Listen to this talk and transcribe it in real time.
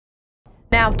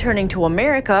Now turning to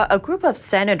America, a group of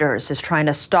senators is trying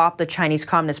to stop the Chinese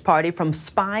Communist Party from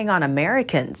spying on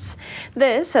Americans.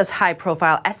 This as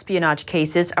high-profile espionage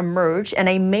cases emerge and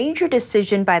a major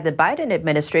decision by the Biden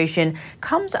administration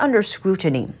comes under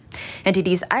scrutiny.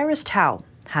 NTD's Iris Tao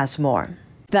has more.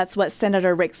 That's what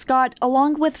Senator Rick Scott,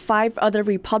 along with 5 other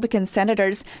Republican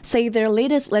senators, say their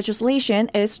latest legislation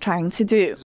is trying to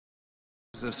do.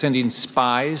 Of sending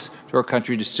spies to our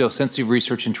country to steal sensitive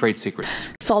research and trade secrets.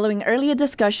 Following earlier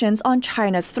discussions on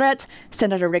China's threat,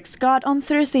 Senator Rick Scott on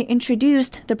Thursday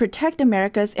introduced the Protect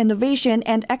America's Innovation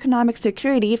and Economic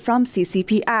Security from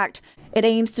CCP Act. It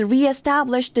aims to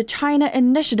re-establish the China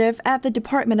Initiative at the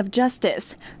Department of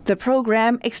Justice. The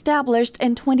program, established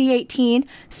in 2018,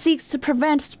 seeks to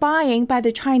prevent spying by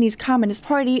the Chinese Communist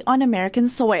Party on American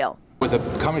soil. What the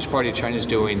Communist Party of China is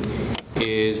doing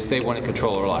is they want to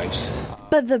control our lives.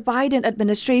 But the Biden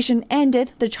administration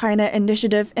ended the China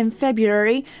Initiative in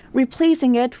February,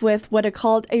 replacing it with what it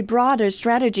called a broader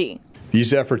strategy.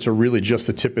 These efforts are really just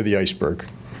the tip of the iceberg.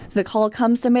 The call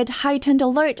comes amid heightened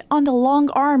alert on the long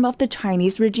arm of the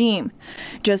Chinese regime.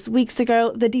 Just weeks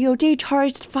ago, the DOJ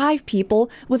charged 5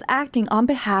 people with acting on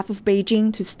behalf of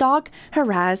Beijing to stalk,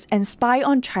 harass, and spy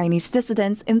on Chinese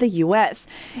dissidents in the U.S.,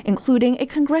 including a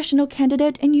congressional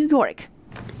candidate in New York.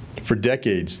 For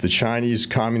decades, the Chinese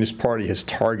Communist Party has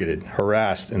targeted,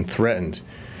 harassed, and threatened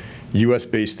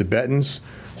U.S.-based Tibetans,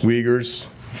 Uyghurs,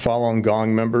 Falun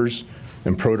Gong members,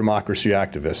 and pro-democracy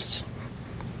activists.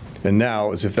 And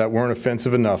now, as if that weren't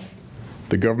offensive enough,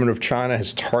 the government of China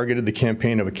has targeted the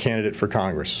campaign of a candidate for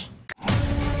Congress.